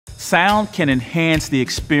Sound can enhance the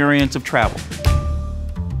experience of travel.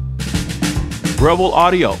 Revel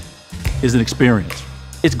audio is an experience.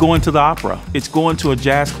 It's going to the opera. It's going to a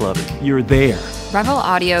jazz club. You're there. Revel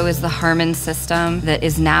audio is the Harman system that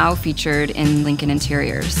is now featured in Lincoln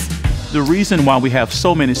Interiors. The reason why we have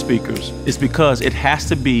so many speakers is because it has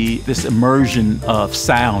to be this immersion of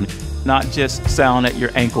sound, not just sound at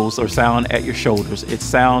your ankles or sound at your shoulders. It's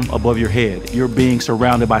sound above your head. You're being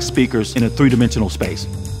surrounded by speakers in a three-dimensional space.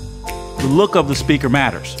 The look of the speaker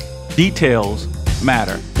matters. Details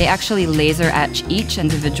matter. They actually laser etch each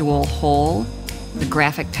individual hole. The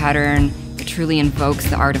graphic pattern, it truly invokes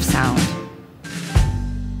the art of sound.